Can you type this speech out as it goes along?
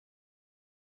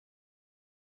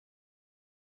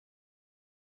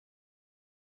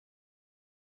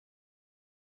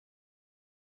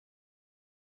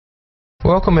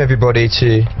Welcome everybody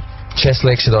to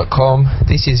chesslecture.com.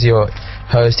 This is your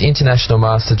host, International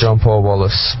Master John Paul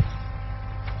Wallace.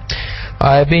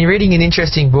 I've been reading an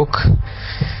interesting book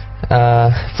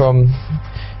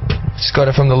just got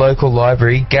it from the local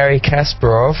library, GM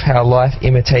Kasparov, How Life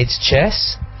Imitates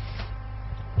Chess.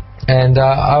 And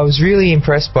I was really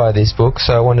impressed by this book,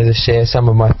 so I wanted to share some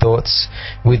of my thoughts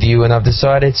with you, and I've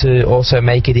decided to also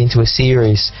make it into a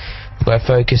series by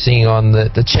focusing on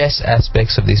the chess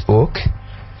aspects of this book.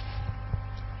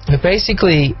 But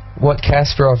basically what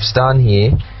Kasparov's done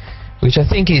here, which I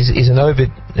think is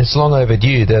it's long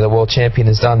overdue that a world champion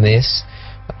has done this,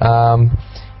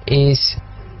 is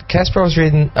Kasparov's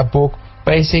written a book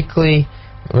basically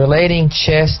relating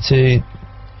chess to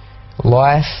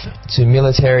life, to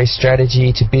military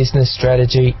strategy, to business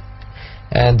strategy,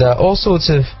 and all sorts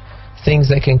of things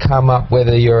that can come up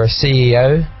whether you're a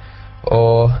CEO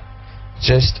or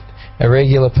just a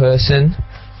regular person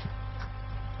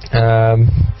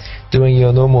doing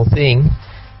your normal thing.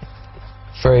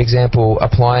 For example,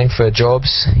 applying for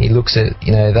jobs, he looks at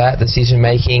that decision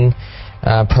making,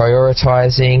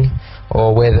 prioritizing,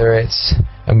 or whether it's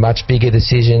a much bigger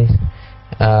decision,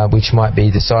 which might be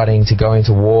deciding to go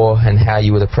into war and how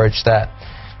you would approach that.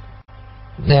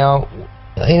 Now,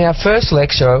 in our first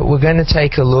lecture, we're going to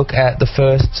take a look at the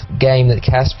first game that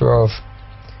Kasparov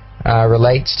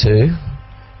relates to,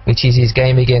 which is his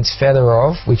game against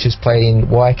Fedorov, which was played in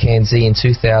YKNZ in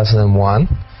 2001.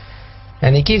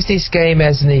 And he gives this game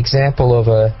as an example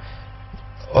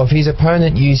of his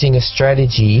opponent using a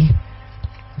strategy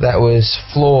that was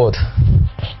flawed.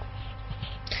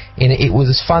 It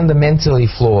was fundamentally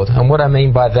flawed. And what I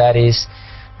mean by that is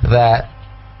that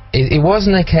it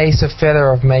wasn't a case of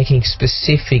Fedorov making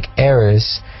specific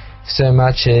errors so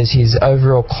much as his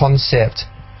overall concept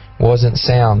wasn't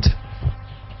sound.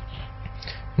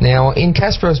 Now, in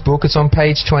Kasparov's book, it's on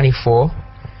page 24,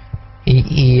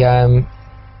 he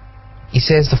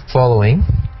says the following.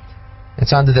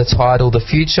 It's under the title, The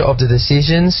Future of the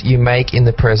Decisions You Make in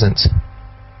the Present.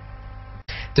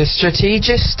 The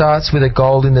strategist starts with a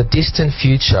goal in the distant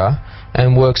future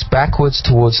and works backwards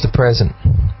towards the present.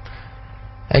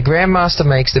 A grandmaster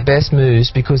makes the best moves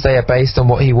because they are based on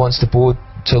what he wants the board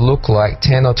to look like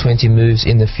 10 or 20 moves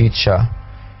in the future.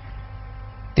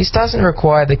 This doesn't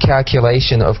require the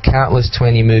calculation of countless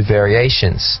 20-move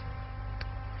variations.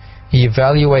 He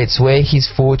evaluates where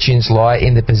his fortunes lie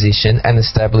in the position and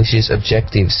establishes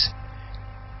objectives.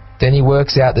 Then he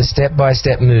works out the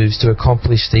step-by-step moves to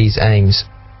accomplish these aims.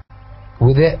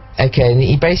 And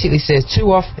he basically says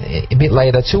a bit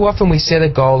later, too often we set a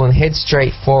goal and head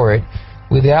straight for it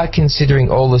without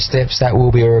considering all the steps that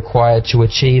will be required to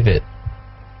achieve it.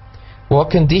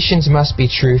 What conditions must be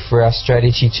true for our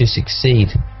strategy to succeed?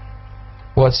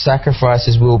 What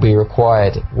sacrifices will be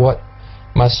required? What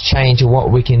must change, and what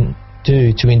we can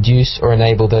do to induce or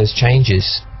enable those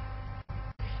changes?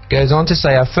 Goes on to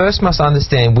say, I first must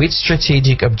understand which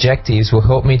strategic objectives will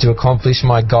help me to accomplish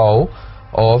my goal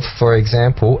of, for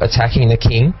example, attacking the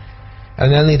king,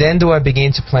 and only then do I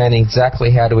begin to plan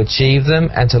exactly how to achieve them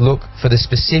and to look for the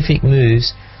specific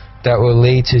moves that will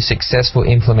lead to successful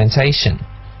implementation.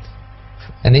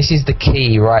 And this is the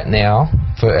key right now,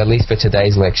 at least for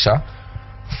today's lecture.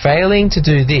 Failing to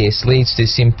do this leads to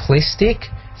simplistic,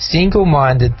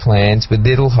 single-minded plans with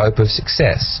little hope of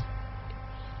success.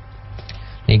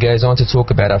 He goes on to talk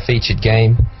about our featured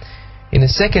game. In the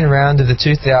second round of the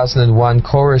 2001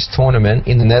 Chorus tournament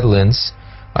in the Netherlands,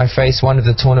 I faced one of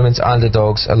the tournament's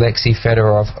underdogs, Alexei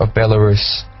Fedorov of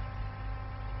Belarus.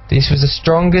 This was the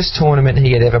strongest tournament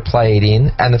he had ever played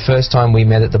in, and the first time we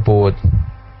met at the board.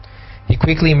 He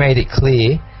quickly made it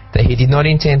clear that he did not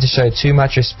intend to show too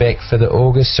much respect for the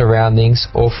august surroundings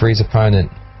or for his opponent.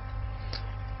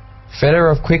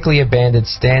 Fedorov quickly abandoned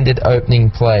standard opening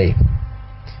play.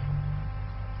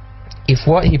 If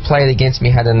what he played against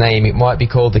me had a name, it might be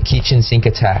called the kitchen sink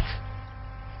attack.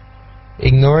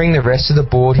 Ignoring the rest of the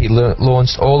board, he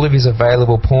launched all of his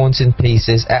available pawns and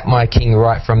pieces at my king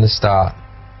right from the start.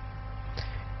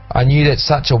 I knew that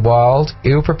such a wild,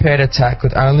 ill-prepared attack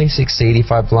could only succeed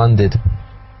if I blundered.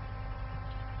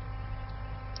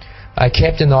 I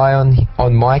kept an eye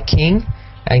on my king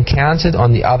and countered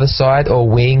on the other side or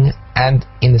wing and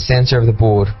in the center of the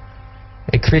board,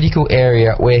 a critical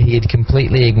area where he had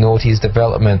completely ignored his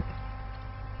development.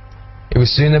 It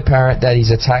was soon apparent that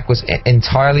his attack was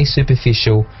entirely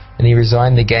superficial, and he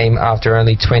resigned the game after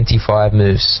only 25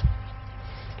 moves.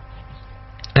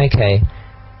 Okay.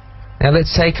 Now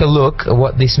let's take a look at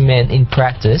what this meant in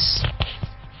practice.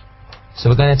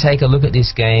 So we're going to take a look at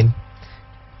this game.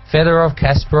 Fedorov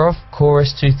Kasparov,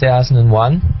 Chorus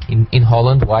 2001 in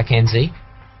Holland, YKNZ.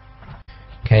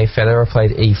 Okay, Federer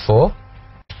played e4.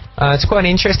 It's quite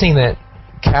interesting that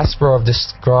Kasparov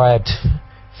described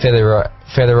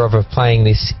Fedorov of playing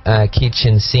this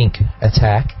kitchen sink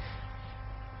attack,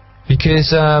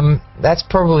 because that's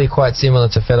probably quite similar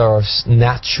to Fedorov's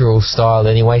natural style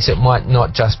anyway, so it might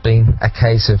not just be a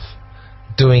case of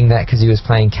doing that because he was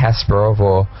playing Kasparov,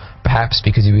 or perhaps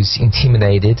because he was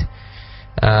intimidated.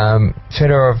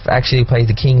 Fedorov actually played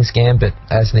the King's Gambit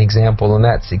as an example, and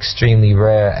that's extremely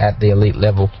rare at the elite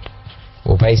level,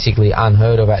 or basically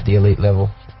unheard of at the elite level.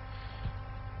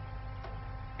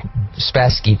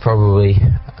 Spassky probably,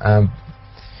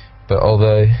 but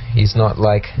although he's not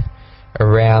like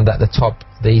around at the top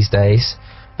these days,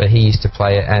 but he used to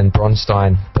play it, and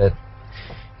Bronstein. But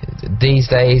these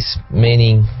days,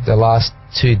 meaning the last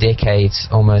 2 decades,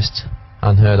 almost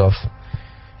unheard of,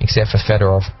 except for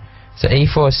Fedorov. So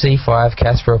e4, c5,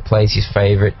 Kasparov plays his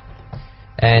favourite,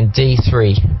 and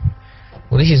d3.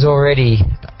 Well, this is already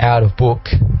out of book,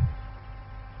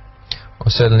 or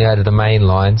certainly out of the main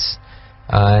lines.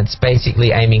 It's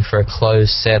basically aiming for a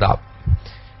closed setup.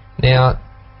 Now,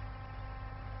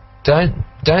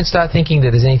 don't start thinking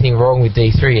that there's anything wrong with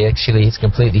d3. Actually, it's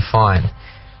completely fine.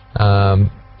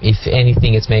 If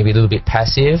anything, it's maybe a little bit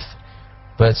passive,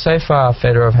 but so far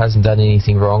Fedorov hasn't done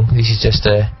anything wrong. This is just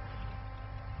a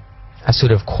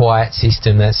sort of quiet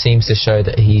system that seems to show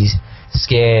that he's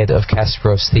scared of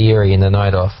Kasparov's theory in the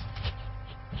knight off.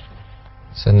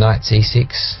 So knight c6,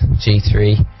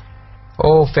 g3.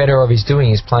 All Fedorov is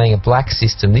doing is playing a black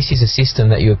system. This is a system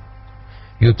that you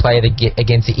would play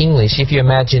against the English. If you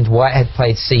imagined white had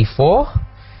played c4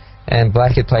 and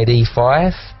black had played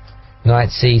e5, knight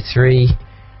c3,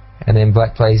 and then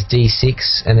black plays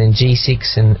d6 and then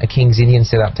g6 and a King's Indian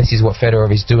setup. This is what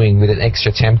Fedorov is doing with an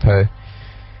extra tempo.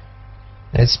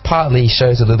 It partly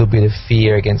shows a little bit of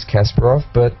fear against Kasparov,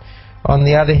 but on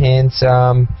the other hand,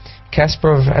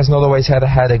 Kasparov has not always had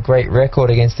a great record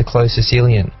against the close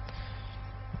Sicilian.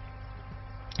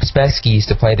 Spassky used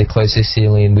to play the close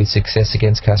Sicilian with success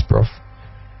against Kasparov.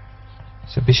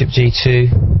 So bishop g2,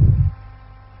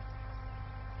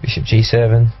 bishop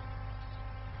g7,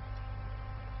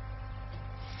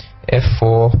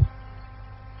 f4.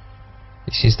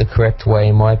 This is the correct way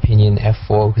in my opinion,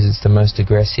 f4, because it's the most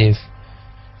aggressive.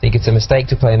 I think it's a mistake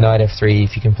to play knight f3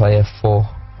 if you can play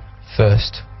f4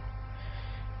 first.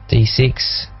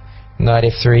 d6, knight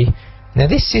f3. Now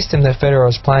this system that Federer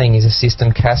is playing is a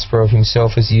system Kasparov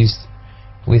himself has used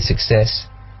with success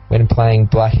when playing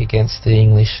black against the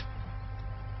English.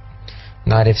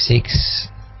 Knight f6,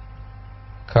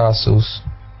 castles,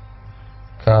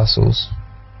 castles.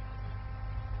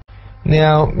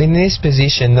 Now in this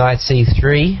position, knight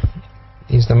c3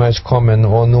 is the most common,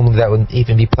 or normally that would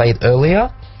even be played earlier.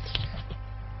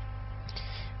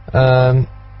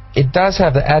 It does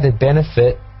have the added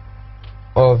benefit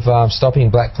of stopping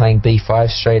black playing b5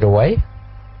 straight away.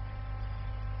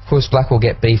 Of course, black will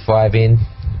get b5 in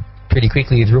pretty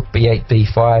quickly with rook b8,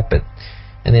 b5,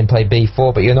 and then play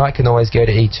b4, but your knight can always go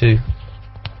to e2.